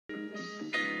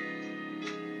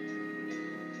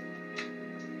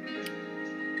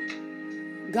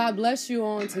God bless you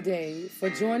on today for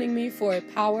joining me for a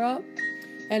power up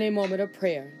and a moment of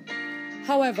prayer.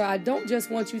 However, I don't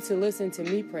just want you to listen to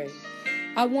me pray.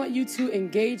 I want you to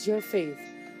engage your faith.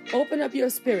 Open up your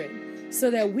spirit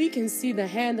so that we can see the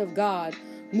hand of God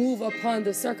move upon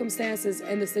the circumstances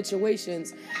and the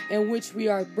situations in which we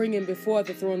are bringing before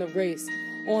the throne of grace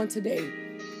on today.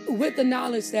 With the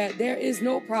knowledge that there is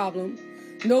no problem,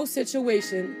 no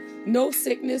situation, no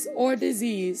sickness or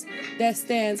disease that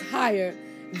stands higher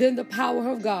than the power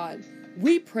of God.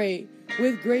 We pray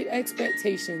with great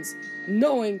expectations,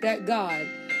 knowing that God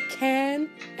can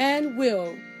and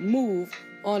will move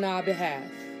on our behalf.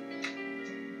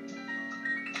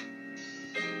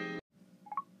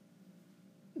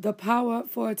 The power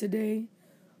for today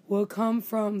will come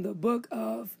from the book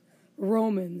of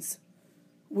Romans.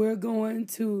 We're going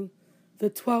to the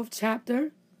 12th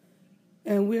chapter,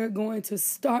 and we're going to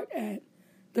start at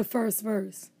the first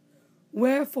verse.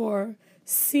 Wherefore,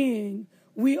 seeing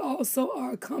we also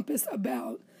are compassed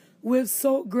about with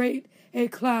so great a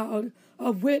cloud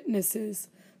of witnesses,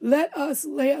 let us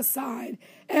lay aside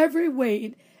every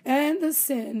weight and the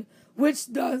sin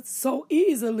which doth so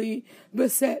easily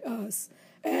beset us,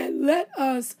 and let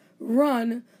us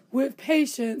run with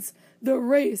patience the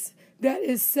race that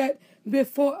is set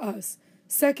before us.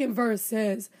 Second verse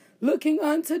says, looking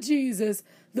unto Jesus,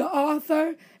 the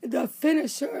author, the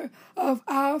finisher of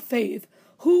our faith,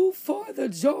 who for the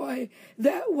joy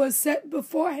that was set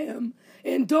before him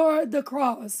endured the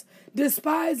cross,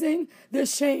 despising the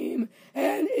shame,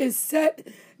 and is set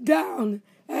down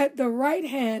at the right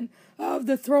hand of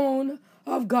the throne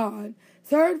of God.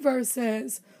 Third verse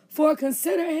says, for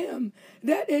consider him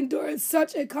that endured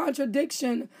such a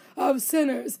contradiction of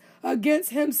sinners against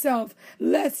himself,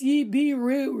 lest ye be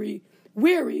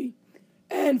weary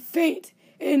and faint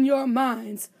in your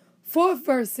minds. Fourth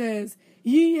verse says,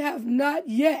 ye have not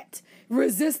yet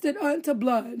resisted unto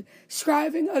blood,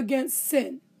 striving against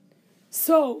sin.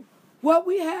 So what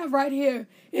we have right here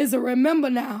is a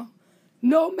remember now,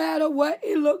 no matter what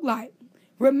it looked like.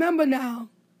 Remember now,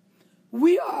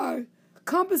 we are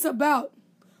compassed about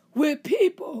with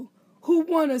people who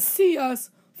want to see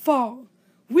us fall.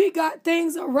 We got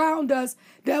things around us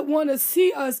that want to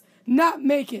see us not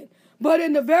make it. But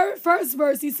in the very first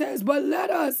verse, he says, but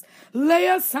let us lay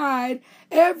aside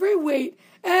every weight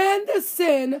and the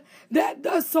sin that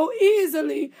does so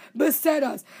easily beset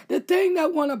us. The thing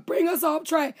that want to bring us off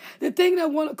track. The thing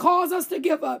that want to cause us to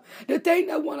give up. The thing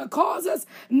that want to cause us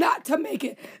not to make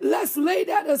it. Let's lay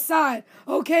that aside,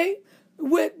 okay?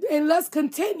 And let's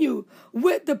continue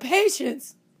with the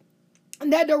patience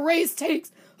that the race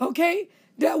takes, okay?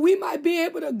 That we might be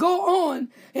able to go on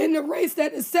in the race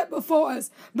that is set before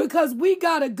us, because we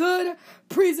got a good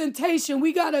presentation.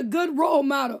 We got a good role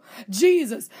model,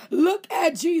 Jesus. Look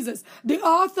at Jesus, the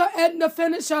author and the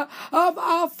finisher of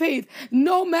our faith,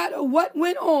 no matter what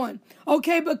went on,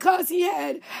 okay, because he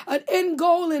had an end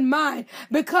goal in mind,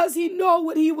 because he know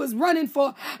what he was running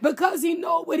for, because he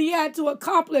know what he had to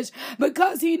accomplish,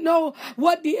 because he know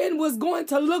what the end was going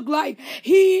to look like.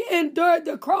 He endured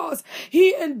the cross.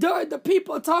 He endured the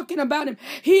people talking about him.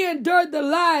 He endured the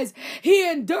lies. He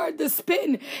endured the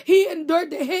spitting. He endured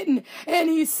the hitting. And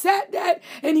he sat that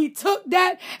and he took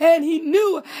that, and he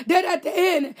knew that at the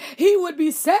end he would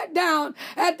be sat down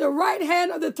at the right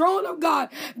hand of the throne of God,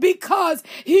 because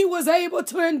he was able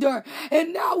to endure.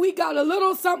 And now we got a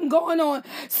little something going on.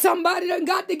 Somebody done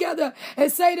got together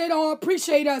and say they don't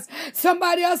appreciate us.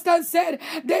 Somebody else done said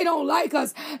they don't like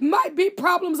us. Might be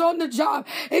problems on the job.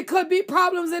 It could be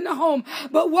problems in the home.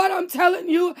 But what I'm telling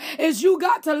you is you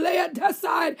got to lay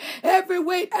aside every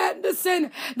weight and the sin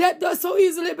that does so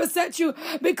easily beset you,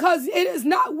 because it is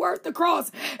not worth the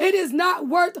cross. It is not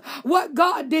worth what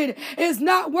God did. It's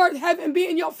not worth heaven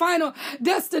being your final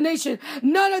destination.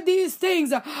 None of these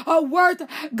things are worth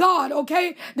God,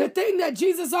 okay? The thing that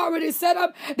Jesus already set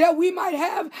up that we might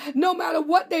have, no matter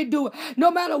what they do, no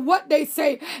matter what they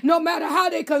say, no matter how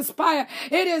they conspire,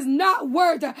 it is not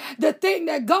worth the thing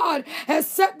that God has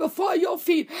set before your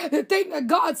feet, the thing that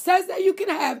God says that you can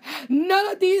have. None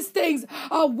of these things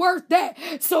are worth that.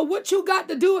 So what you got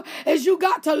to do is you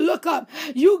got to look up.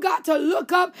 You got to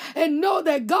look up and know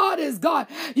that God is God.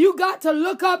 You got to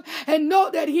look up and know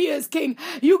that he is King.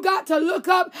 You got to look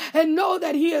up and know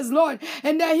that he is Lord,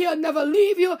 and that he'll never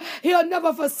leave you. He'll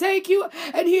never forsake you,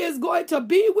 and he is going to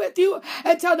be with you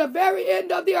until the very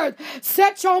end of the earth.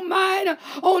 Set your mind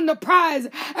on the prize.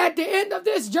 At the end of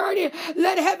this journey,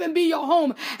 let heaven be your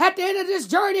home. At the end of this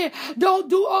journey, don't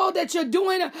do all that you're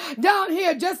doing down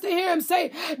here just to hear him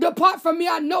say, depart from me,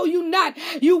 I know you not.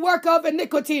 You work worker of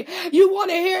iniquity. You want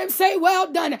to hear him say,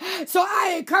 well done. So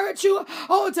I encourage you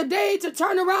today to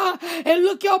turn around and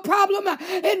look your problem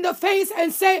in the face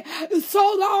and say,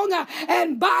 so long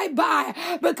and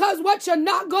bye-bye. Because what you're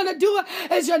not going to do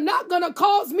is you're not going to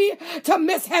cause me to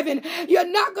miss heaven. You're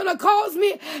not going to cause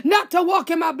me not to walk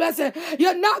in my blessing.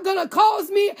 You're not going to cause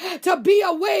me to be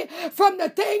away from the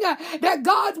thing that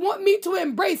God wants me to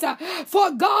embrace.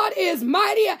 For God is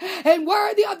mighty and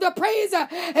worthy of the praise,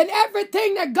 and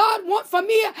everything that God wants for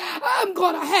me, I'm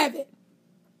going to have it.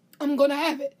 I'm going to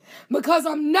have it because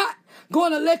I'm not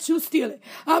going to let you steal it.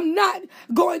 I'm not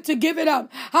going to give it up.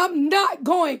 I'm not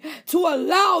going to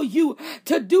allow you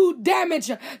to do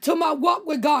damage to my walk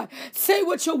with God. Say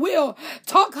what you will.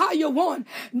 Talk how you want.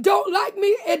 Don't like me,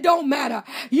 it don't matter.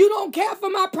 You don't care for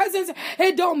my presence,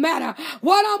 it don't matter.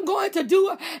 What I'm going to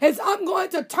do is I'm going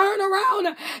to turn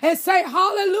around and say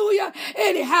hallelujah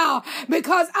anyhow,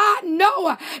 because I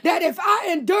know that if I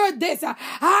endure this,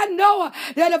 I know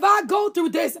that if I go through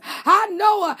this, I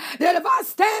know that if I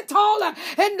stand tall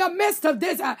in the midst of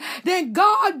this, then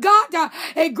God got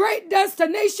a great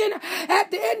destination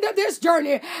at the end of this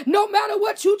journey. No matter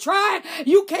what you try,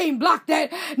 you can't block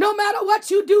that. No matter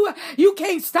what you do, you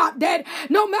can't stop that.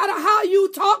 No matter how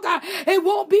you talk, it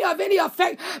won't be of any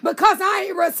effect because I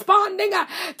ain't responding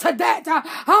to that.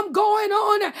 I'm going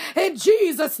on in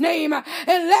Jesus' name and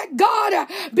let God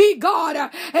be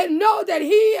God and know that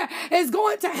He is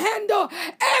going to handle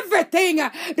everything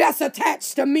that's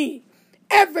attached to me.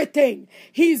 Everything.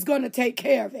 He's going to take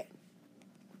care of it.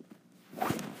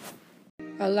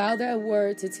 Allow that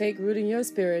word to take root in your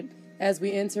spirit as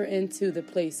we enter into the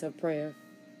place of prayer.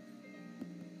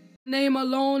 Name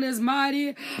alone is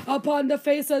mighty upon the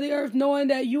face of the earth, knowing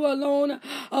that you alone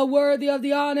are worthy of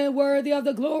the honor, worthy of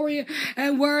the glory,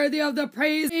 and worthy of the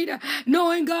praise.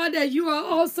 Knowing, God, that you are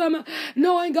awesome,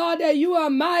 knowing, God, that you are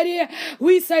mighty,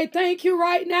 we say thank you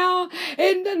right now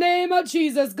in the name of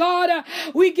Jesus. God,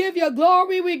 we give you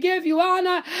glory, we give you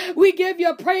honor, we give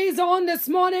you praise on this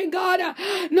morning, God,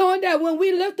 knowing that when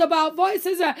we lift up our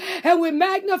voices and we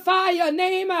magnify your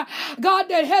name, God,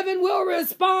 that heaven will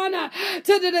respond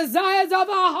to the desires of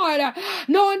our heart,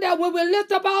 knowing that when we lift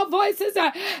up our voices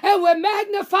and we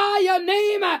magnify your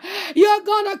name, you're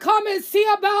going to come and see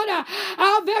about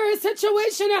our very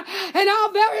situation and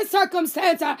our very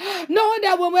circumstance, knowing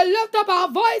that when we lift up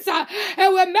our voice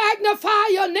and we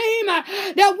magnify your name,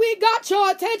 that we got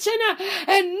your attention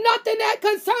and nothing that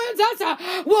concerns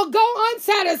us will go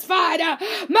unsatisfied.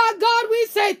 My God, we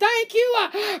say thank you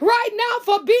right now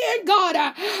for being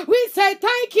God. We say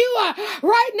thank you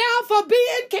right now for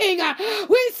being King.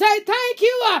 We say thank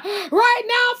you right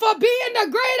now for being the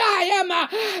great I am,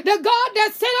 the God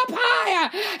that sit up high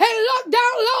and look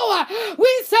down low.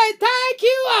 We say thank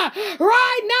you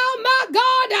right now, my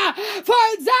God, for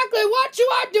exactly what you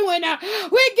are doing.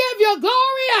 We give you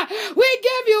glory, we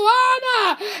give you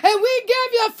honor, and we give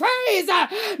you praise,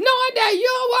 knowing that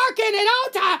you're working it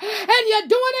out and you're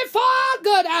doing it for our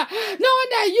good, knowing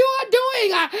that you are doing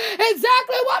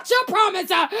exactly what you promised,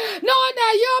 knowing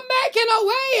that you're making a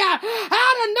way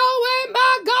out of no way,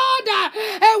 my God,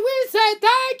 and we say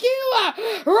thank you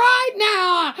right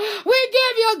now. We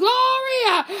give you glory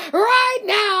right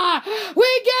now. We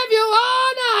give you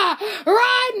honor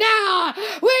right now.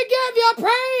 We give you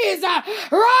praise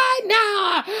right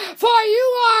now, for you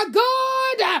are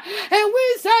good, and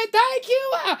we say thank you,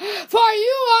 for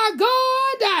you are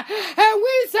good, and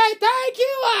we say thank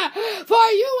you, for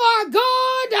you are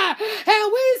good,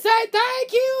 and we say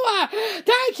thank you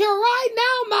right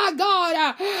now, my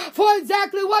God, for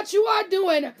exactly what you are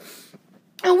doing.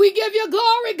 And we give you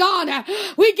glory, God.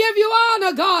 We give you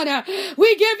honor, God.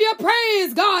 We give you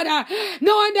praise, God.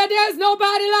 Knowing that there's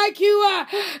nobody like you.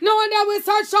 Knowing that we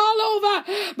searched all over,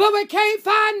 but we can't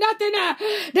find nothing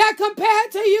that compared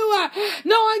to you.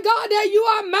 Knowing, God, that you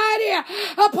are mighty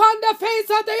upon the face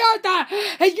of the earth.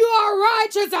 And you are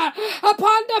righteous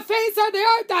upon the face of the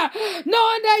earth.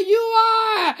 Knowing that you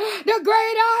are the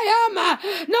great I am.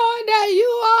 Knowing that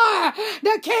you are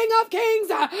the King of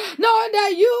Kings. Knowing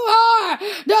that you are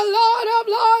the Lord of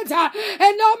Lords,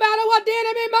 and no matter what the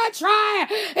enemy might try,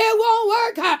 it won't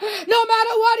work. No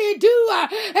matter what he do,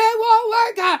 it won't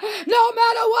work. No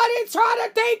matter what he try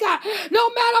to think, no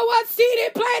matter what seed he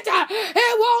plant,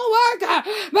 it won't work,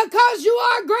 because you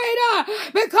are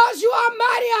greater, because you are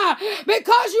mightier,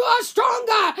 because you are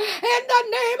stronger. In the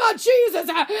name of Jesus,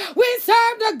 we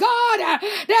serve the God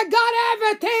that got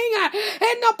everything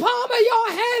in the palm of your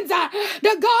hands.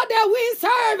 The God that we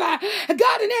serve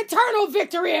got an eternal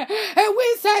victory. And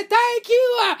we say thank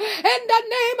you in the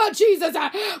name of Jesus.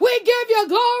 We give you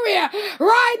glory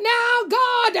right now,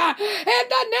 God, in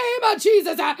the name of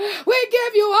Jesus. We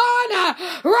give you honor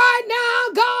right now,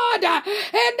 God,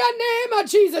 in the name of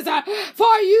Jesus.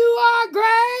 For you are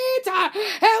great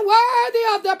and worthy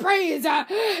of the praise.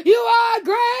 You are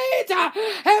great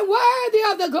and worthy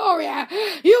of the glory.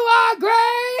 You are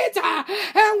great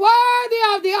and worthy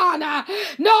of the honor.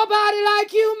 Nobody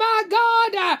like you, my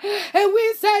God. And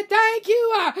we say thank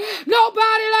you.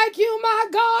 Nobody like you, my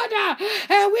God.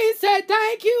 And we say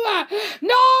thank you.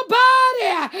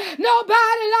 Nobody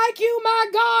like you, my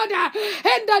God.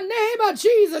 In the name of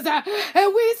Jesus.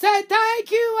 And we say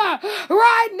thank you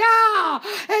right now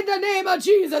in the name of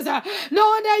Jesus.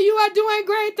 Knowing that you are doing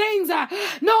great things.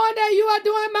 Knowing that you are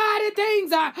doing mighty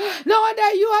things. Knowing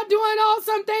that you are doing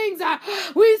awesome things.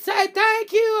 We say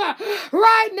thank you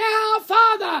right now,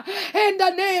 Father, in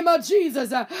the name of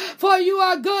Jesus. For you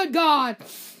are good, God.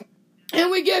 And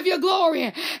we give you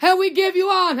glory, and we give you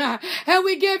honor, and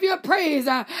we give you praise.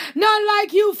 None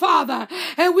like you, Father,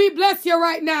 and we bless you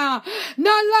right now.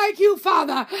 None like you,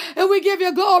 Father, and we give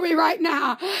you glory right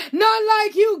now. None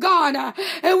like you, God,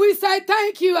 and we say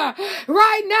thank you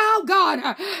right now,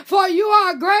 God, for you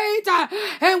are great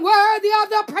and worthy of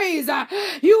the praise.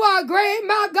 You are great,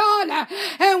 my God,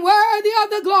 and worthy of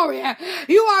the glory.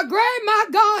 You are great, my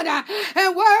God,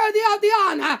 and worthy of the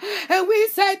honor. And we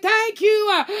say thank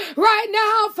you right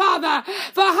now, Father,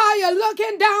 for how you're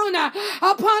looking down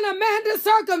upon Amanda's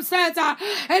circumstance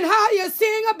and how you're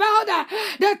seeing about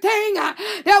the thing that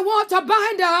wants to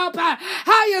bind her up,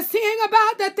 how you're seeing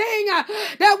about the thing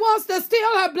that wants to steal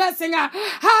her blessing,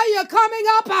 how you're coming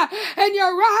up and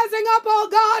you're rising up, oh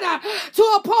God, to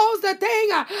oppose the thing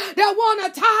that want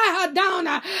to tie her down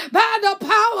by the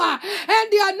power and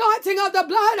the anointing of the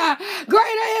blood.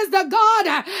 Greater is the God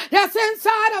that's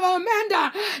inside of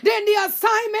Amanda than the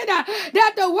assignment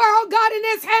that the world got in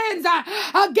its hands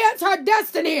against her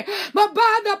destiny. But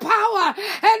by the power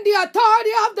and the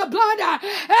authority of the blood,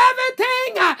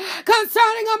 everything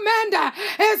concerning Amanda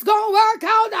is going to work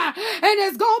out and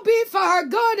it's going to be for her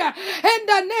good. In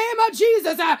the name of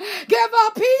Jesus, give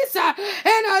her peace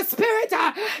in her spirit.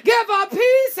 Give her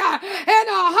peace in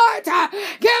her heart.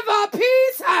 Give her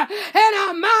peace in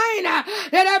her mind.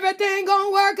 That everything going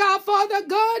to work out for the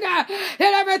good.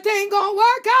 That everything going to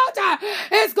work out.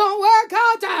 It's going to work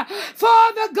out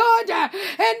for the good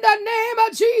in the name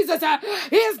of Jesus.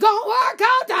 It's going to work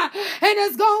out and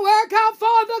it's going to work out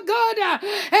for the good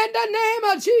in the name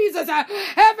of Jesus.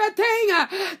 Everything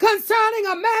concerning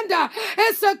Amanda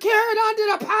is secured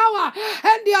under the power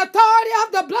and the authority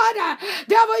of the blood.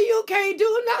 Devil, you can't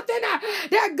do nothing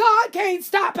that God can't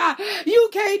stop. You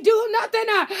can't do nothing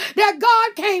that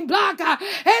God can't block.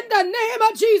 In the name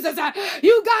of Jesus,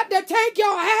 you got to take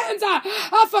your hands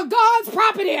off of God's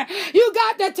property. You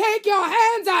got to take your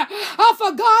hands off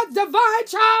of God's divine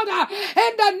child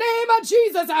in the name of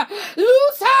Jesus.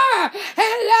 Loose her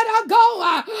and let her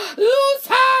go. Loose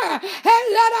her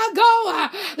and let her go.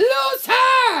 Loose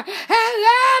her and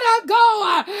let her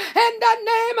go in the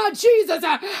name of Jesus.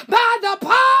 By the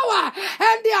power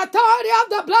and the authority of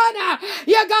the blood,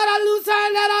 you gotta loose her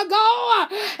and let her go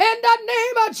in the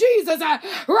name of Jesus.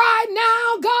 Right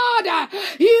now, God,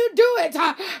 you do it.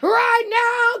 Right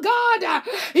now, God,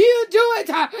 you do it.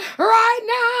 Right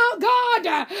now,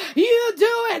 God, you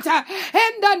do it.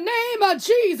 In the name of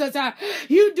Jesus,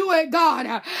 you do it,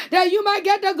 God, that you might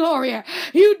get the glory.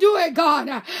 You do it, God,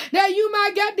 that you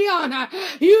might get the honor.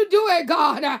 You do it,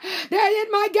 God, that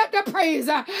it might get the praise.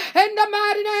 In the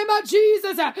mighty name of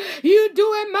Jesus, you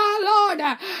do it, my Lord,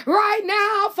 right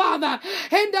now, Father.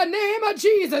 In the name of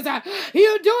Jesus,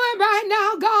 you do it right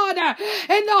now, God,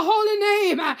 in the holy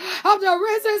name of the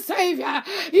risen Savior.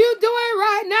 You do it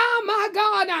right now, my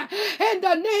God, in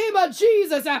the name of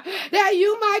Jesus, that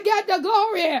you might get the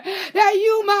glory, that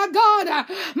you, my God,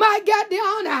 might get the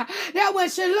honor, that when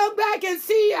she look back and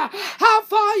see how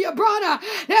far you brought her,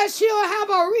 that she'll have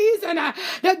a reason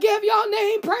to give your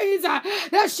name praise,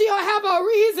 that she'll have a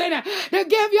reason to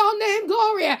give your name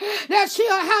glory, that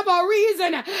she'll have a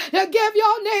reason to give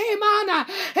your name honor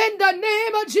in the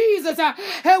name of Jesus.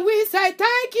 And we say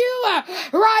thank you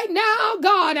right now,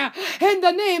 God, in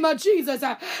the name of Jesus,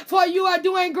 for you are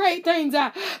doing great things,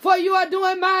 for you are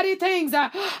doing mighty things.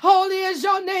 Holy is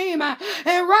your name,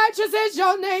 and righteous is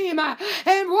your name,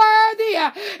 and worthy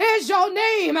is your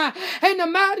name, in the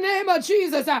mighty name of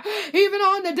Jesus. Even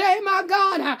on the day, my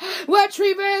God, where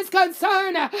Treva is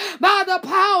concerned, by the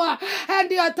power and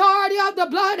the authority of the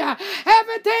blood,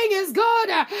 everything is good.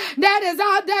 That is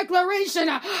our declaration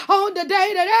on the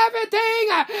day, that everything,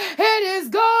 it is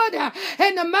good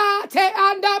In the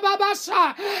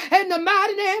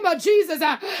mighty name of Jesus,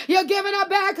 you're giving her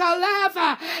back her laugh.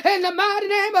 In the mighty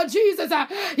name of Jesus,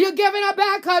 you're giving her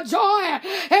back her joy.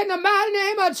 In the mighty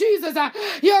name of Jesus,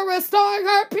 you're restoring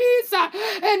her peace.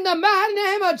 In the mighty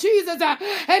name of Jesus,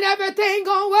 and everything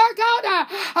gonna work out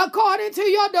according to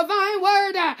your divine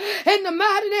word. In the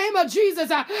mighty name of Jesus,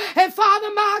 and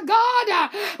Father, my God,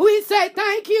 we say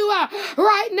thank you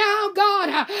right now,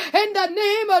 God. In the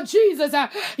name of Jesus,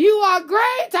 you are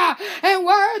great and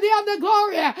worthy of the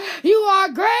glory. You are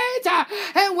great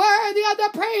and worthy of the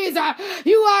praise.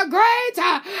 You are great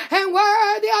and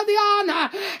worthy of the honor.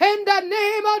 In the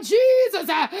name of Jesus,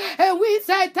 and we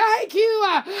say thank you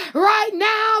right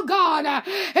now, God.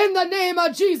 In the name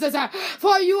of Jesus,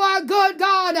 for you are good,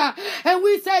 God. And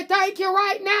we say thank you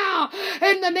right now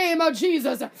in the name of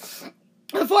Jesus.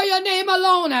 For your name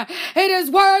alone, it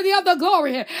is worthy of the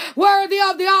glory, worthy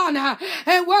of the honor,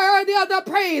 and worthy of the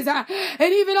praise. And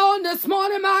even on this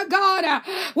morning, my God,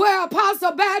 where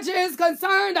Apostle Badger is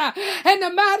concerned, in the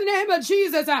mighty name of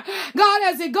Jesus, God,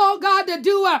 as he go, God, to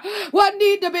do what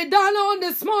need to be done on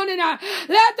this morning,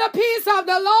 let the peace of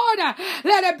the Lord,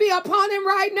 let it be upon him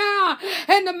right now.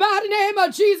 In the mighty name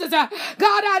of Jesus, God,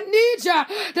 I need you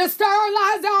to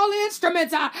sterilize all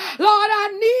instruments. Lord,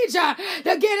 I need you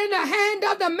to get in the hand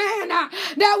of the man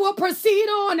that will proceed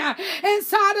on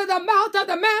inside of the mouth of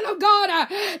the man of God,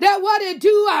 that what it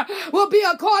do will be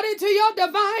according to your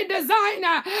divine design.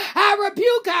 I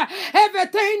rebuke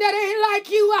everything that ain't like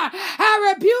you.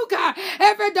 I rebuke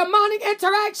every demonic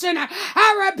interaction.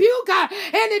 I rebuke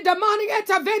any demonic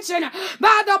intervention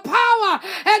by the power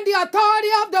and the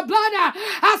authority of the blood.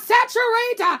 I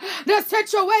saturate the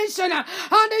situation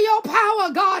under your power,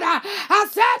 God. I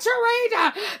saturate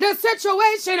the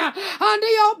situation under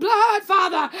your blood,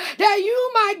 Father, that you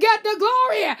might get the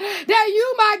glory, that you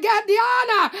might get the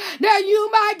honor, that you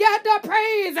might get the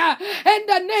praise in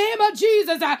the name of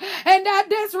Jesus, and that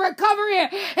this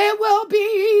recovery, it will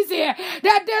be easy,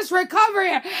 that this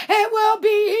recovery, it will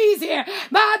be easy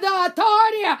by the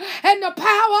authority and the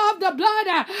power of the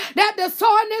blood, that the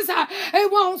soreness,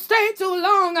 it won't stay too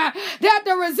long, that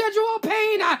the residual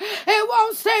pain, it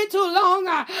won't stay too long,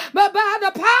 but by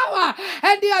the power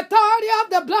and the authority of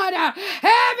the blood,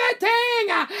 everything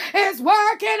is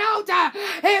working out,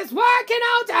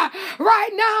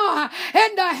 right now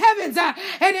in the heavens,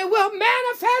 and it will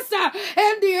manifest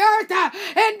in the earth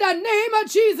in the name of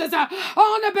Jesus,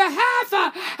 on the behalf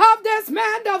of this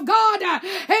man of God,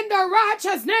 in the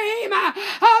righteous name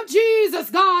of Jesus,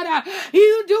 God.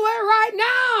 You do it right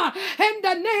now in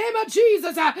the name of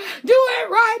Jesus. Do it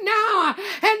right now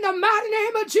in the mighty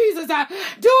name of Jesus.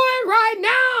 Do it right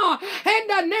now in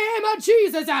the name of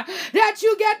Jesus, that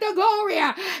you get the glory,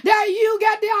 that you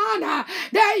get the honor,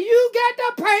 that you get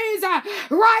the praise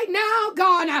right now,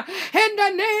 God, in the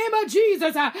name of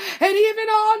Jesus. And even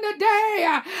on the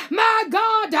day, my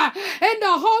God, in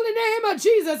the holy name of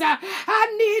Jesus, I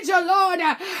need you, Lord,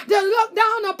 to look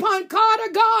down upon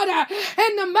Carter, God,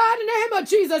 in the mighty name of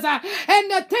Jesus,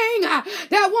 and the thing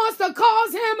that wants to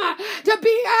cause him to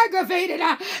be aggravated,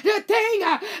 the thing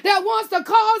that wants to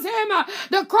cause him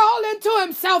to crawl into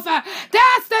himself,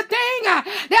 that's the thing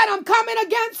that I'm coming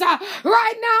against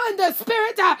right now in the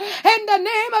spirit, in the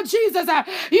name of Jesus.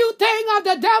 You thing of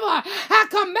the devil, I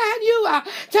command you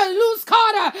to loose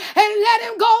Carter and let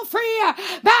him go free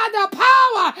by the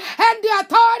power and the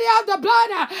authority of the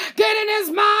blood. Get in his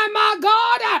mind, my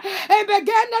God, and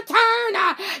begin to turn.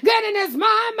 Get in his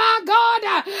mind, my God,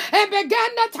 and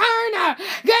begin to turn.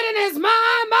 Get in his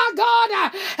mind, my God,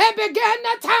 and begin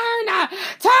to turn.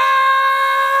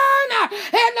 Turn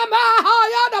in the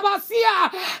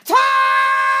Mahayadabasia. Turn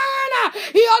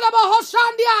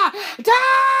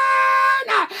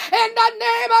in the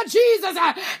name of Jesus.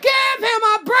 Give him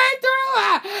a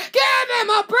breakthrough. Give him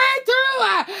a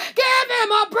breakthrough. Give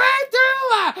him a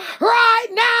breakthrough right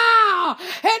now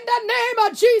in the name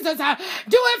of Jesus.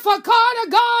 Do it for Carter,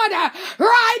 God,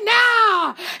 right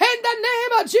now in the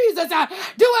name of Jesus.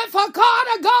 Do it for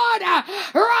Carter, God,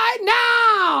 right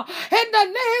now in the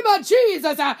name of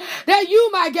Jesus, that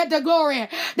you might get the glory,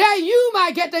 that you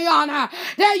might get the honor,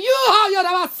 that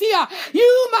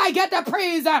you might get the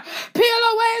praise. Peel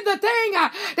away the thing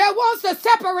that wants to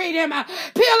separate him.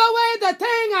 Peel away the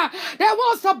thing that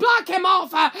wants to block him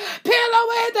off. Peel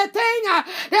away the thing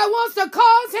that wants to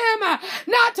cause him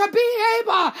not to be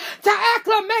able to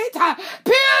acclimate.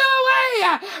 Peel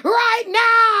away right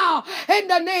now in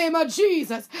the name of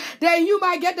Jesus, that you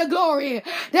might get the glory,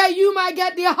 that you might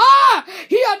get the that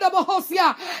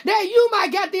you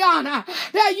might get the honor,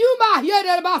 that you might hear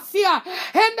the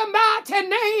in the mighty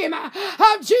name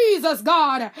of Jesus,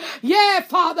 God. Yeah,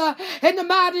 Father, in the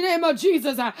mighty name of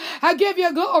Jesus, I give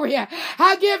you glory,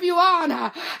 I give you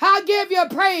honor, I give you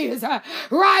praise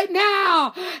right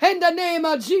now in the name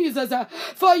of Jesus,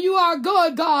 for you are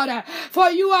good, God, for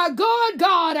you are good,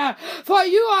 God, for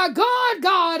you are good,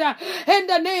 God, in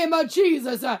the name of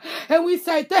Jesus. And we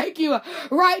say thank you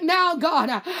right now,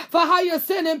 God, for how you're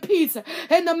sending peace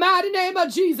in the mighty name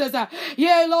of Jesus.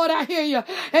 Yeah, Lord, I hear you.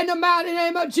 In the mighty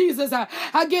name of Jesus,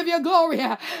 I give you glory,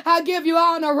 I give you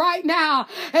honor right now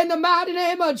in the mighty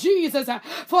name of Jesus,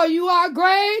 for you are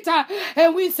great.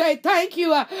 And we say thank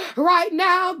you right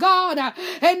now, God,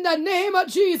 in the name of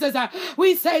Jesus.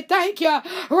 We say thank you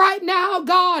right now,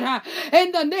 God,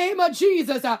 in the name of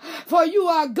Jesus, for you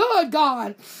are good,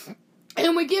 God.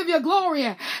 And we give you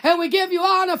glory, and we give you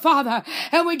honor, Father,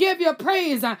 and we give you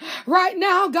praise right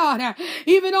now, God.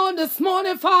 Even on this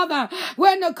morning, Father,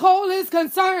 when Nicole is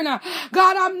concerned,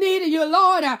 God, I'm needing you,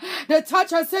 Lord, to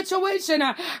touch her situation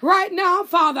right now,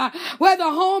 Father, where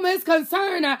the home is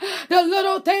concerned, the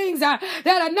little things that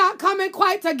are not coming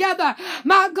quite together.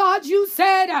 My God, you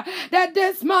said that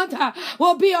this month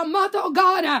will be a month, oh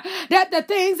God, that the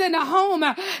things in the home,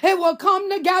 it will come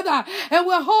together, and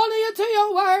we're holding you to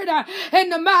your word. In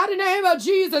the mighty name of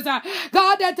Jesus,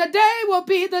 God, that today will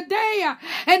be the day,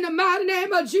 in the mighty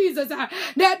name of Jesus,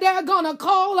 that they're going to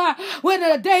call with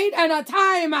a date and a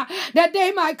time that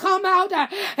they might come out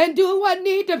and do what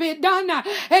need to be done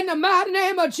in the mighty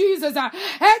name of Jesus.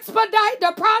 Expedite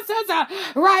the process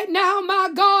right now,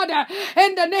 my God,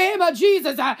 in the name of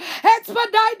Jesus.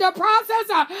 Expedite the process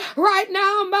right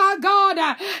now, my God,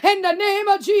 in the name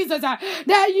of Jesus,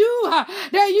 that you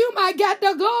might get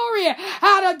the glory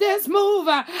out of this move,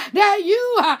 that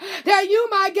you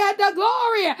might get the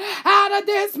glory out of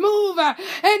this move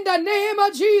in the name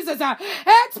of Jesus.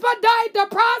 Expedite the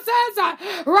process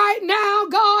right now,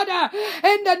 God,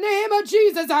 in the name of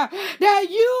Jesus, that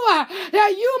you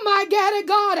might get it,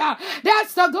 God.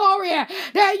 That's the glory.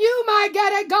 That you might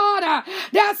get it, God.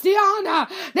 That's the honor.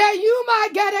 That you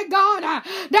might get it, God.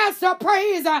 That's the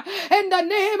praise in the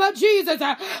name of Jesus.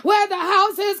 Where the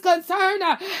house is concerned,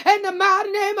 in the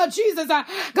mighty name of Jesus,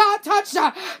 God, touch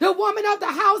the woman of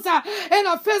the house in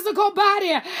a physical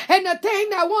body, and the thing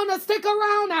that want to stick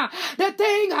around, the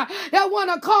thing that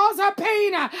want to cause her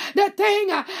pain, the thing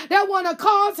that want to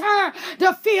cause her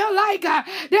to feel like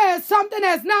there is something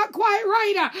that's not quite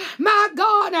right. My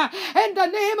God, in the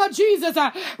name of Jesus,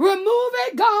 remove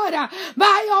it, God,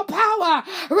 by your power.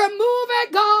 Remove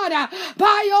it, God,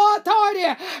 by your authority.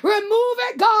 Remove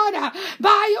it, God,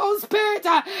 by your spirit,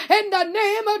 in the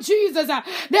name of Jesus,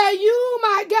 that you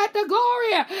might get the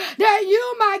glory, that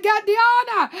you might get the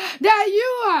honor, that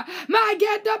you might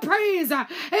get the praise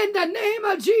in the name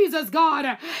of Jesus,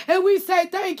 God. And we say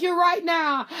thank you right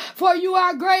now, for you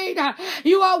are great,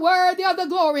 you are worthy of the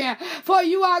glory, for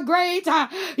you are great,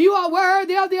 you are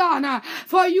worthy of the honor,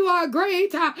 for you are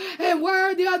great and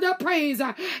worthy of the praise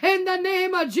in the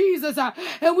name of Jesus.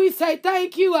 And we say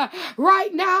thank you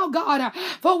right now, God,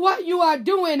 for what you are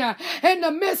doing in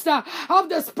the midst of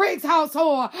the Spriggs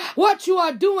household, what you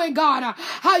are doing, God,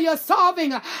 how you're solving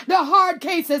the hard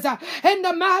cases in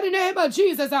the mighty name of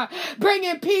Jesus,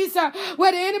 bringing peace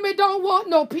where the enemy don't want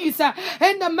no peace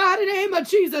in the mighty name of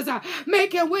Jesus,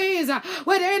 making ways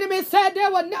where the enemy said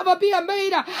there would never be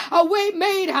a way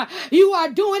made. You are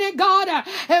doing it, God,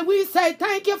 and we say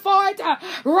thank you for it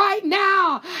right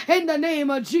now in the name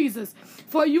of Jesus,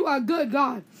 for you are good,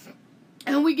 God.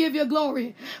 And we give you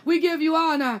glory. We give you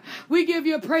honor. We give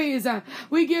you praise.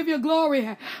 We give you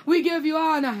glory. We give you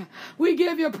honor. We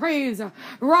give you praise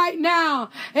right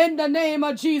now in the name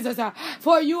of Jesus.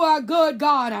 For you are good,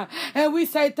 God. And we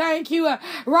say thank you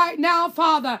right now,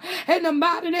 Father, in the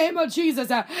mighty name of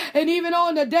Jesus. And even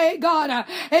on the day, God,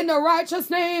 in the righteous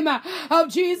name of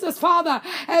Jesus, Father,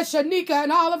 as Shanika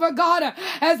and Oliver, God,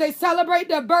 as they celebrate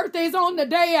their birthdays on the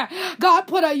day, God,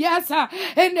 put a yes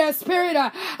in their spirit,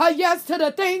 a yes to the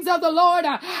things of the Lord,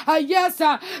 a yes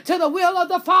to the will of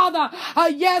the Father, a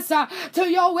yes to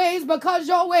your ways, because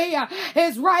your way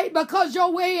is right, because your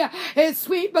way is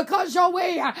sweet, because your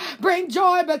way bring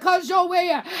joy, because your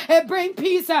way it bring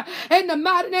peace in the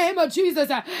mighty name of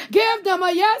Jesus. Give them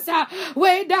a yes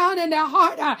way down in their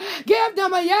heart. Give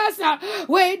them a yes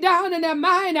way down in their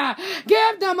mind.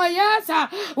 Give them a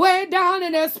yes way down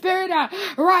in their spirit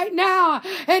right now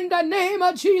in the name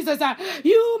of Jesus.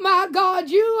 You, my God,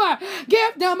 you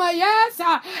Give them a yes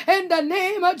in the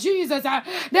name of Jesus.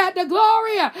 That the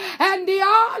glory and the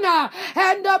honor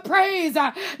and the praise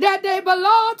that they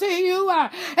belong to you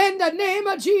in the name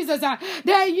of Jesus.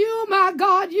 That you, my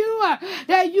God,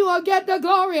 that you will get the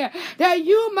glory. That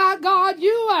you, my God,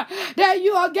 that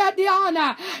you will get the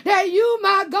honor. That you,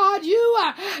 my God,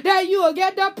 that you will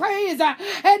get the praise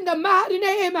in the mighty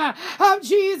name of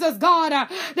Jesus, God.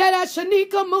 That as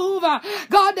Shanika move,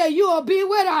 God, that you will be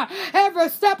with her every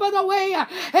step of the way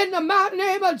in the mighty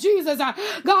name of Jesus.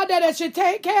 God, that as she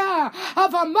take care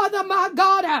of her mother, my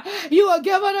God, you will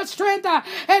give her the strength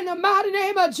in the mighty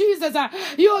name of Jesus.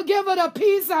 You will give her the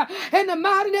peace in the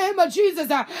mighty name of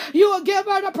Jesus. You will give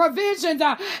her the provisions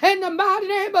in the mighty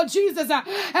name of Jesus.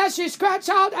 As she scratch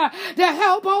out the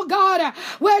help, oh God,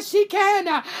 where she can.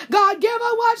 God, give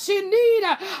her what she need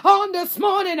on this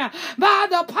morning by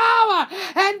the power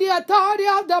and the authority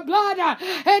of the blood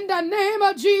in the name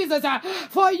of Jesus.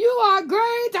 For you are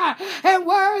great and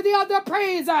worthy of the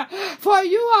praise. For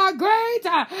you are great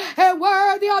and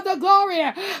worthy of the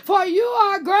glory. For you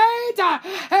are great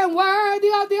and worthy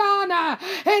of the honor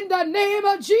in the name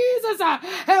of Jesus.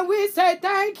 And we say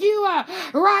thank you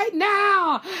right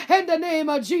now in the name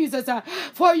of Jesus.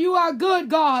 For you are good,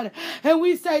 God. And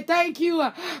we say thank you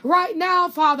right now,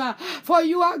 Father. For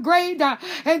you are great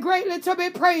and greatly to be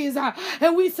praised.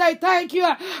 And we say thank you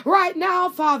right now,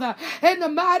 Father, in the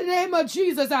mighty name of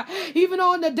Jesus. Even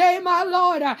on the day, my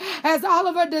Lord, as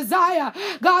Oliver desire,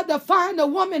 God, to find the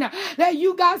woman that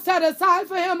you got set aside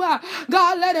for him.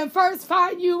 God, let him first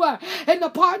find you in the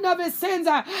pardon of his sins.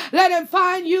 Let him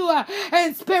find you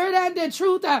in spirit and in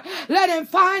truth. Let him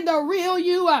find the real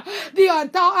you, the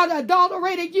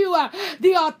unadulterated you,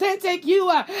 the authentic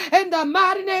you, in the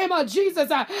mighty name of Jesus,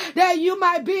 that you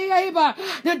might be able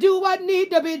to do what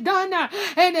need to be done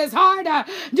in his heart,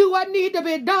 do what need to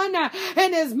be done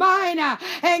in his mind,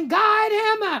 and guide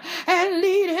him and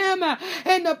lead him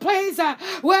in the place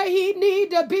where he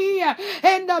need to be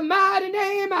in the mighty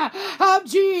name of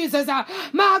Jesus.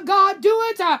 My God, do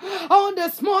it on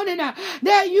this morning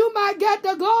that you might get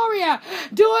the glory.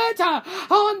 Do it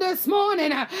on this morning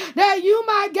that you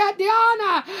might get the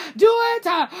honor. Do it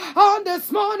on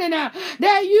this morning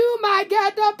that you might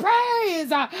get the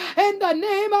praise in the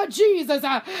name of Jesus.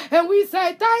 And we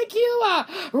say thank you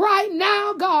right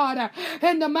now, God,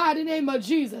 in the mighty name of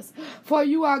Jesus. For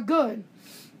you are good.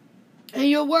 And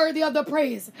you're worthy of the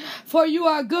praise. For you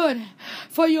are good.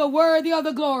 For you are worthy of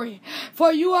the glory.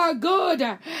 For you are good.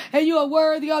 And you are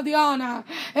worthy of the honor.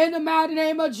 In the mighty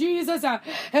name of Jesus.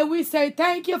 And we say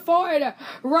thank you for it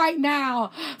right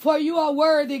now. For you are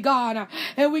worthy, God.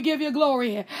 And we give you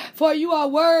glory. For you are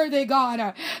worthy,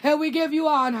 God. And we give you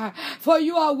honor. For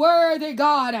you are worthy,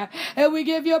 God. And we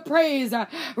give you praise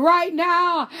right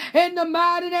now. In the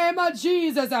mighty name of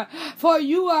Jesus. For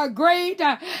you are great.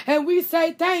 And we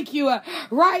say thank you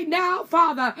right now,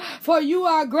 Father, for you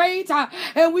are great,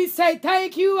 and we say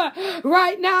thank you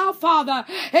right now, Father,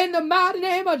 in the mighty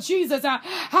name of Jesus.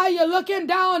 How you're looking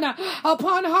down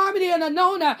upon Harmony and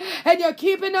Anona, and you're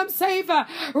keeping them safe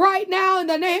right now in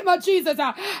the name of Jesus.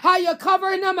 How you're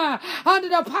covering them under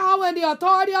the power and the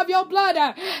authority of your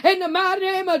blood in the mighty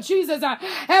name of Jesus.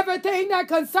 Everything that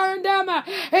concerned them,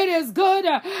 it is good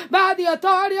by the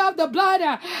authority of the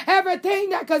blood. Everything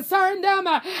that concerned them,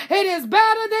 it is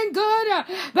better than good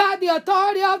by the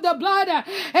authority of the blood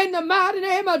in the mighty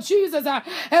name of Jesus.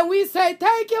 And we say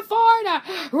thank you for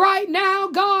it right now,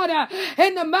 God,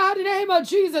 in the mighty name of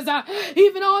Jesus.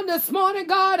 Even on this morning,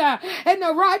 God, in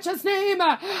the righteous name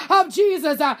of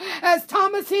Jesus, as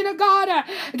Thomasina, God,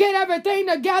 get everything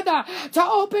together to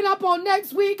open up on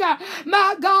next week,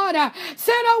 my God,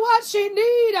 send her what she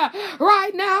need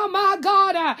right now, my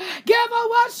God. Give her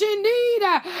what she need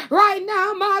right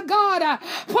now, my God.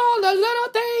 Pull the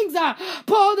little things,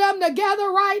 pull them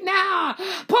together right now.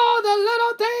 Pull the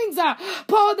little things,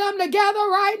 pull them together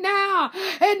right now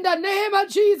in the name of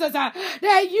Jesus,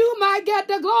 that you might get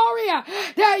the glory,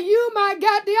 that you might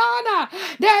get the honor,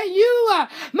 that you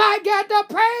might get the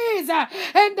praise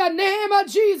in the name of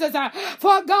Jesus.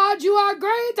 For God, you are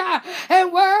great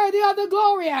and worthy of the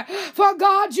glory. For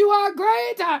God, you are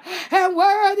great and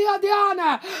worthy of the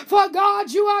honor. For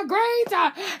God, you are great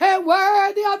and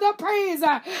worthy of the praise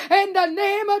in the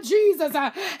name of Jesus.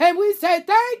 And we say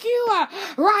thank you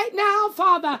right now,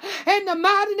 Father, in the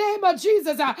mighty name of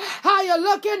Jesus. How you're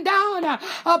looking down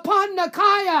upon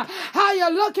Nakaya, how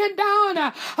you're looking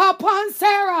down upon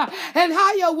Sarah, and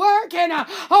how you're working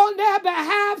on their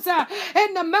behalf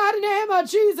in the mighty name of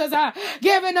Jesus.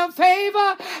 Giving them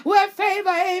favor where favor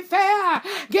ain't fair.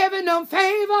 Giving them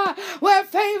favor where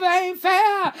favor ain't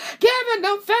fair. Giving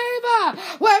them favor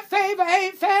where favor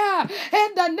ain't fair.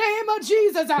 In the name of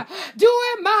Do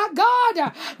it, my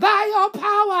God, by your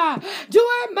power. Do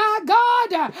it, my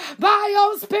God, by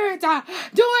your spirit.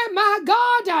 Do it, my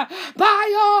God, by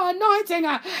your anointing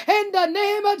in the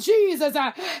name of Jesus.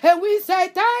 And we say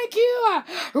thank you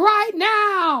right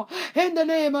now in the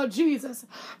name of Jesus.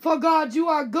 For God, you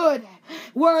are good,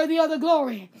 worthy of the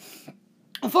glory.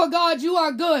 For God, you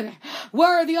are good,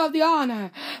 worthy of the honor.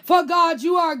 For God,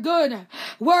 you are good,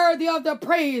 worthy of the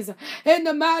praise in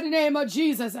the mighty name of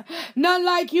Jesus. None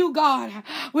like you, God.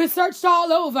 We searched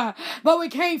all over, but we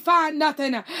can't find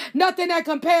nothing. Nothing that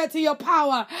compared to your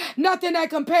power. Nothing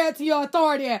that compared to your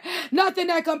authority. Nothing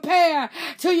that compared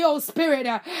to your spirit.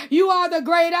 You are the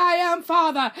great I am,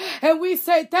 Father. And we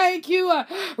say thank you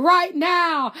right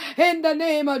now in the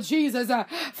name of Jesus.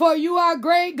 For you are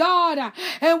great, God.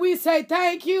 And we say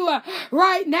thank you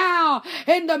right now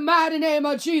in the mighty name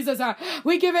of Jesus.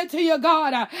 We give it to you,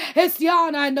 God. It's the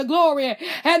honor and the glory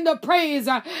and the praise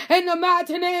in the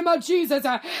mighty name of Jesus.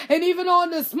 And even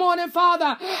on this morning,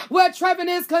 Father, where Trevin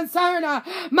is concerned,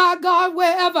 my God,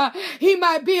 wherever he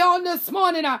might be on this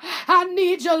morning, I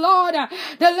need you, Lord,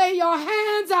 to lay your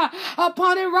hands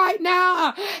upon it right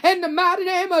now in the mighty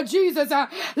name of Jesus.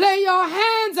 Lay your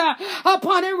hands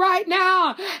upon it right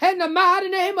now in the mighty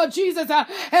name of Jesus.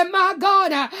 And my God,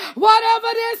 whatever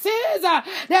this is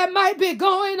that might be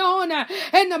going on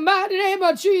in the mighty name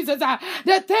of Jesus,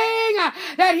 the thing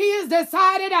that he has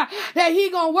decided that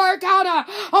he gonna work out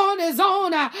on his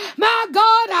own, my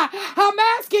God, I'm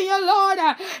asking you, Lord,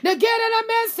 to get in the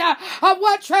midst of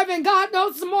what Trevin God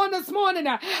knows this morning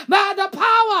by the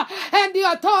power and the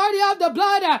authority of the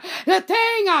blood, the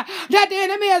thing that the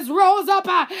enemy has rose up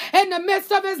in the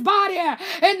midst of his body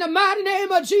in the mighty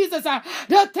name of Jesus,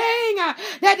 the thing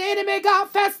that the enemy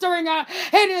got festering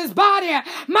in his body,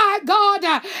 my God,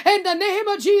 in the name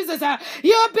of Jesus,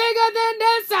 you're bigger than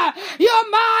this, you're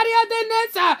mightier than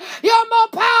this, you're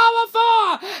more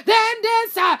powerful than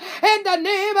this, in the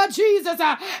name of Jesus.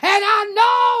 And I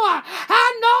know,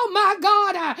 my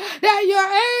God, that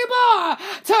you're able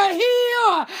to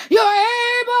heal, you're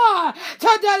able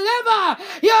to deliver,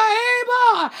 you're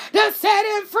able to set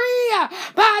him free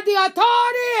by the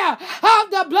authority of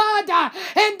the blood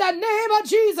in the name of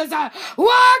Jesus.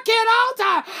 Work it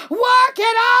out, work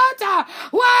it out,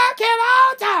 work it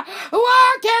out,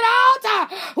 work it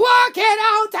out, work it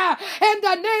out in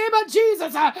the name of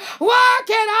Jesus. Work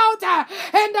it out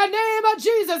in the name of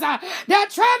Jesus. That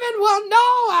Trevin will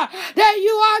know that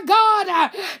you are God.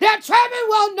 That Trevin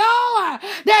will know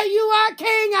that you are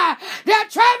King. That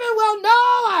Trevin will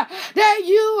know that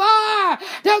you are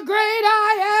the great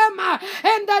I am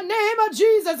in the name of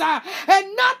Jesus.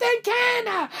 And nothing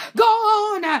can go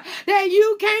on that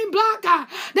you can't block,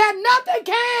 that nothing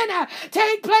can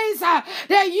take place,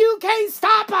 that you can't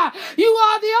stop. You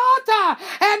are the author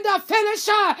and the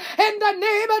finisher in the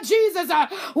name of Jesus.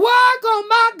 Work on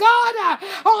my God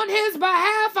on his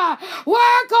behalf.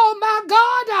 Work on my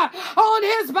God on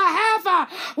his behalf.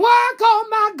 Work on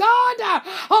my God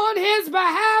on his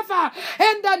behalf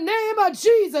in the name of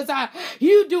Jesus.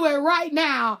 You do it right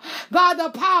now by the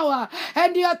power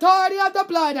and the authority of the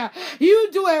blood. You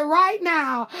do it right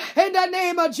now in the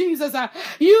name of Jesus.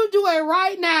 You do it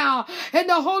right now in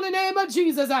the holy name of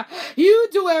Jesus. You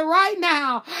do it right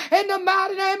now in the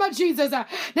mighty name of Jesus,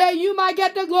 that you might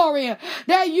get the glory,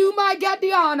 that you might get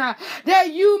the honor,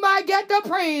 that you might get the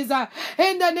praise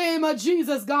in the name of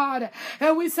Jesus, God.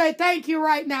 And we say thank you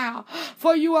right now,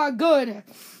 for you are good.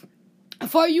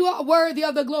 For you are worthy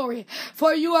of the glory.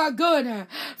 For you are good.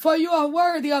 For you are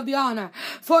worthy of the honor.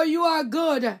 For you are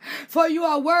good. For you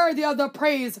are worthy of the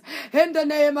praise. In the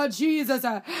name of Jesus,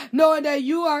 knowing that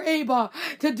you are able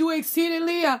to do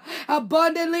exceedingly,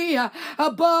 abundantly,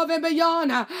 above and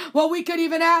beyond what we could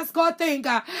even ask or think.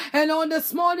 And on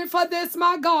this morning for this,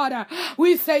 my God,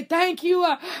 we say thank you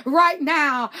right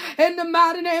now in the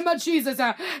mighty name of Jesus,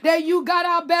 that you got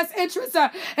our best interests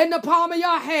in the palm of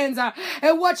your hands.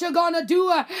 And what you're going to do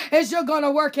is you're going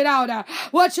to work it out.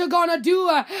 What you're going to do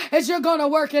is you're going to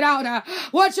work it out.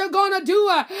 What you're going to do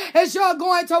is you're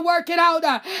going to work it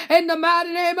out in the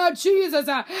mighty name of Jesus.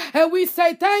 And we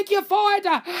say thank you for it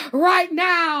right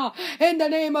now in the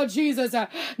name of Jesus,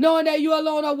 knowing that you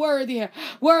alone are worthy,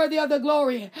 worthy of the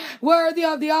glory, worthy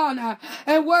of the honor,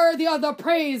 and worthy of the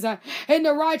praise in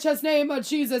the righteous name of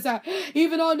Jesus.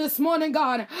 Even on this morning,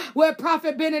 God, where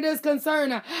Prophet Bennett is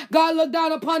concerned, God, look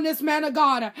down upon this man of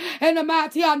God in the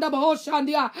mighty and the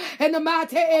Bahoshandia, in the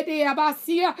mighty Edia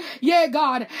Basia, yeah,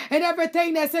 God, and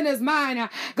everything that's in his mind,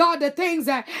 God, the things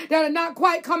that are not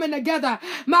quite coming together,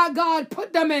 my God,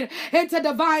 put them into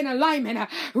divine alignment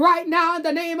right now in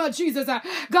the name of Jesus.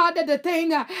 God, that the thing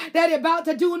that he's about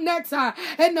to do next,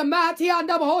 in the mighty and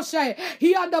the Bahoshe,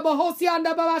 he and the Bahosi and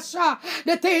the Babasha,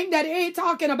 the thing that he ain't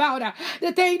talking about,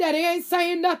 the thing that he ain't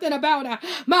saying nothing about,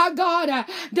 my God,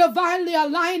 divinely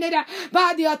align it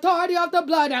by the authority of the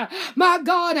blood, my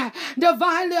God,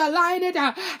 divinely align it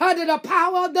under the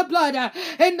power of the blood,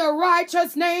 in the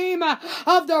righteous name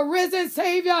of the risen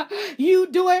Savior. You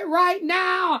do it right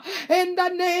now in the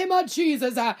name of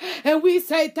Jesus, and we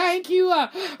say thank you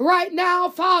right now,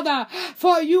 Father,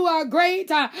 for you are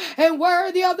great and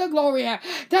worthy of the glory.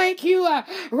 Thank you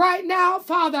right now,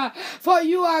 Father, for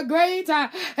you are great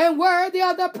and worthy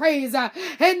of the praise.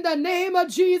 In the name of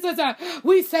Jesus,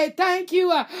 we say thank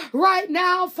you right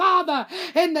now, Father,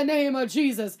 in the name of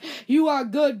Jesus. You are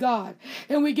good, God,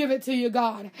 and we give it to you,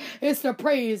 God. It's the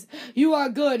praise. You are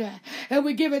good, and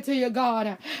we give it to you,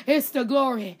 God. It's the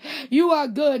glory. You are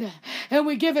good, and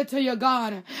we give it to you,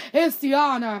 God. It's the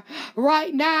honor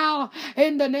right now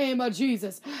in the name of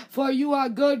Jesus. For you are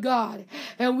good, God,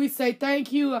 and we say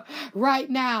thank you right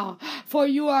now. For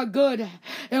you are good,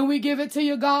 and we give it to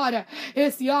you, God.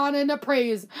 It's the honor and the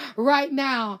praise right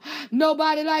now.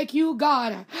 Nobody like you,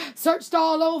 God. Searched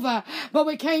all over, but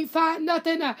we can't find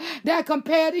nothing that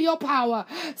compared to your power.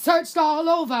 Searched all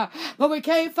over, but we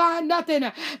can't find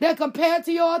nothing that compared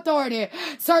to your authority.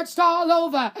 Searched all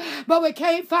over, but we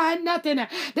can't find nothing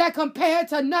that compared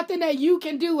to nothing that you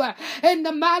can do in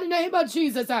the mighty name of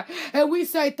Jesus. And we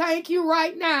say thank you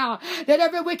right now that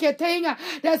every wicked thing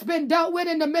that's been dealt with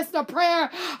in the midst of prayer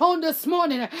on this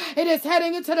morning, it is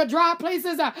heading into the dry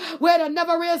places where the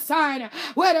never reassign,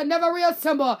 where the never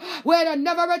reassemble, where the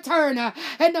never return.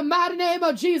 In the mighty name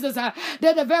of Jesus, that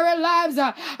the very lives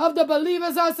of the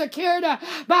believers are secured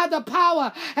by the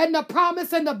power and the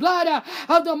promise and the blood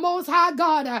of the Most High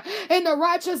God. In the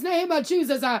righteous name of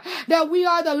Jesus, that we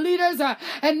are the leaders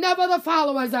and never the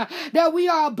followers, that we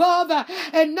are above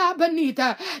and not beneath,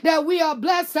 that we are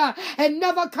blessed and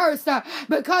never cursed,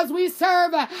 because we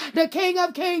serve the King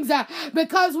of Kings,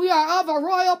 because we are of a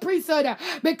royal priesthood,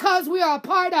 because we are a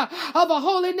part of a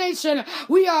holy nation.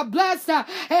 We are blessed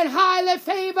and highly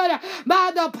favored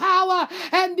by the power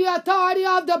and the authority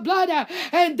of the blood.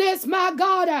 And this, my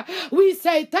God, we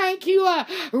say thank you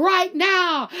right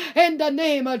now in the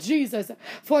name of Jesus.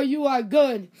 For you are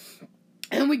good,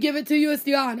 and we give it to you as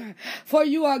the honor. For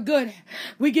you are good.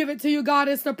 We give it to you, God,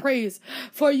 as the praise.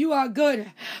 For you are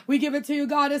good. We give it to you,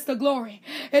 God, as the glory.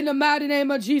 In the mighty name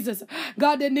of Jesus.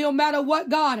 God, that no matter what,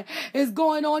 God, is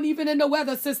going on, even in the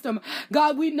weather system.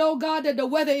 God, we know, God, that the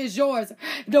weather is yours.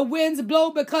 The winds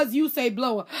blow because you say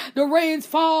blow. The rains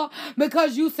fall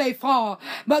because you say fall.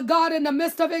 But God, in the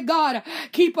midst of it, God,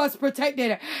 keep us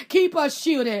protected. Keep us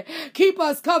shielded. Keep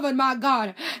us covered, my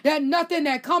God. That nothing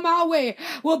that come our way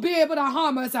will be able to harm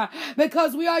us,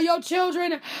 because we are your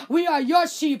children, we are your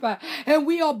sheep, and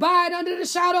we abide under the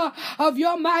shadow of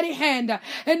your mighty hand.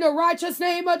 In the righteous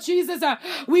name of Jesus,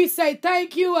 we say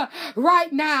thank you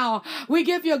right now. We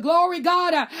give you glory,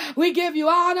 God. We give you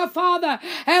honor, Father,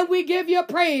 and we give you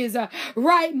praise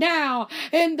right now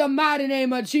in the mighty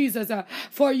name of Jesus.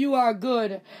 For you are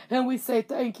good, and we say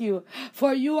thank you.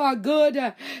 For you are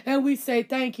good, and we say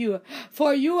thank you.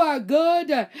 For you are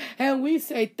good, and we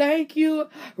say thank you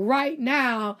right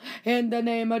now in the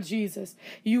name of Jesus.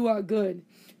 You are good.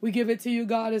 We give it to you,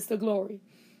 God, as the glory.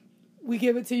 We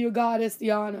give it to you, God, as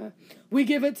the honor. We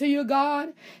give it to you,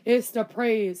 God, it's the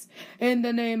praise in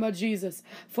the name of Jesus.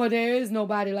 For there is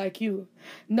nobody like you.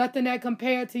 Nothing that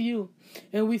compared to you.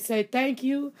 And we say thank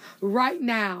you right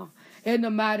now in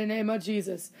the mighty name of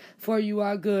Jesus. For you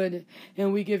are good.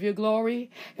 And we give you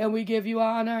glory, and we give you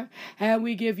honor, and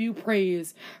we give you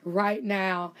praise right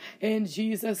now. In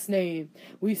Jesus' name,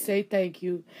 we say thank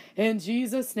you. In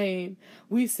Jesus' name,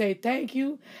 we say thank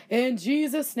you. In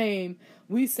Jesus' name,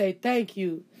 we say thank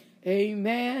you.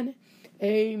 Amen,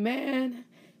 amen,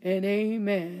 and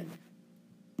amen.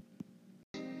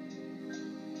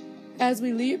 As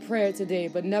we lead prayer today,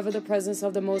 but never the presence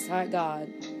of the Most High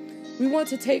God, we want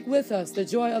to take with us the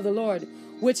joy of the Lord,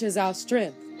 which is our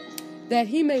strength, that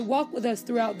he may walk with us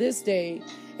throughout this day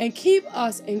and keep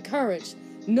us encouraged,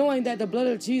 knowing that the blood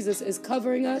of Jesus is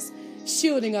covering us,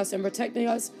 shielding us, and protecting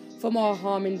us from all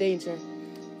harm and danger.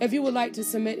 If you would like to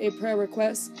submit a prayer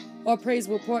request or praise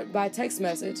report by text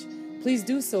message, please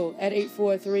do so at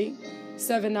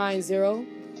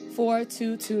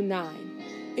 843-790-4229.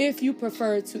 If you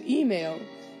prefer to email,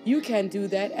 you can do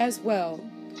that as well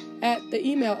at the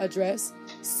email address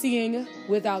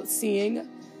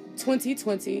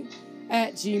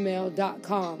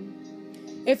seeingwithoutseeing2020@gmail.com.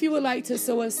 If you would like to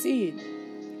sow a seed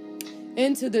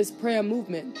into this prayer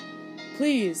movement,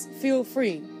 please feel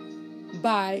free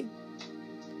by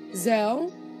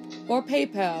Zelle or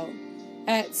PayPal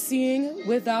at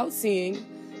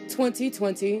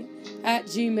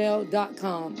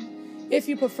seeingwithoutseeing2020@gmail.com. If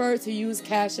you prefer to use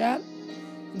Cash App,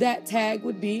 that tag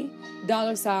would be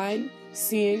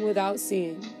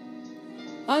 $seeingwithoutseeing.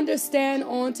 Understand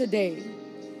on today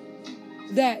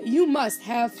that you must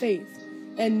have faith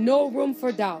and no room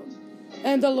for doubt.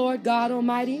 And the Lord God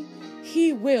Almighty,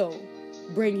 He will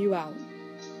bring you out.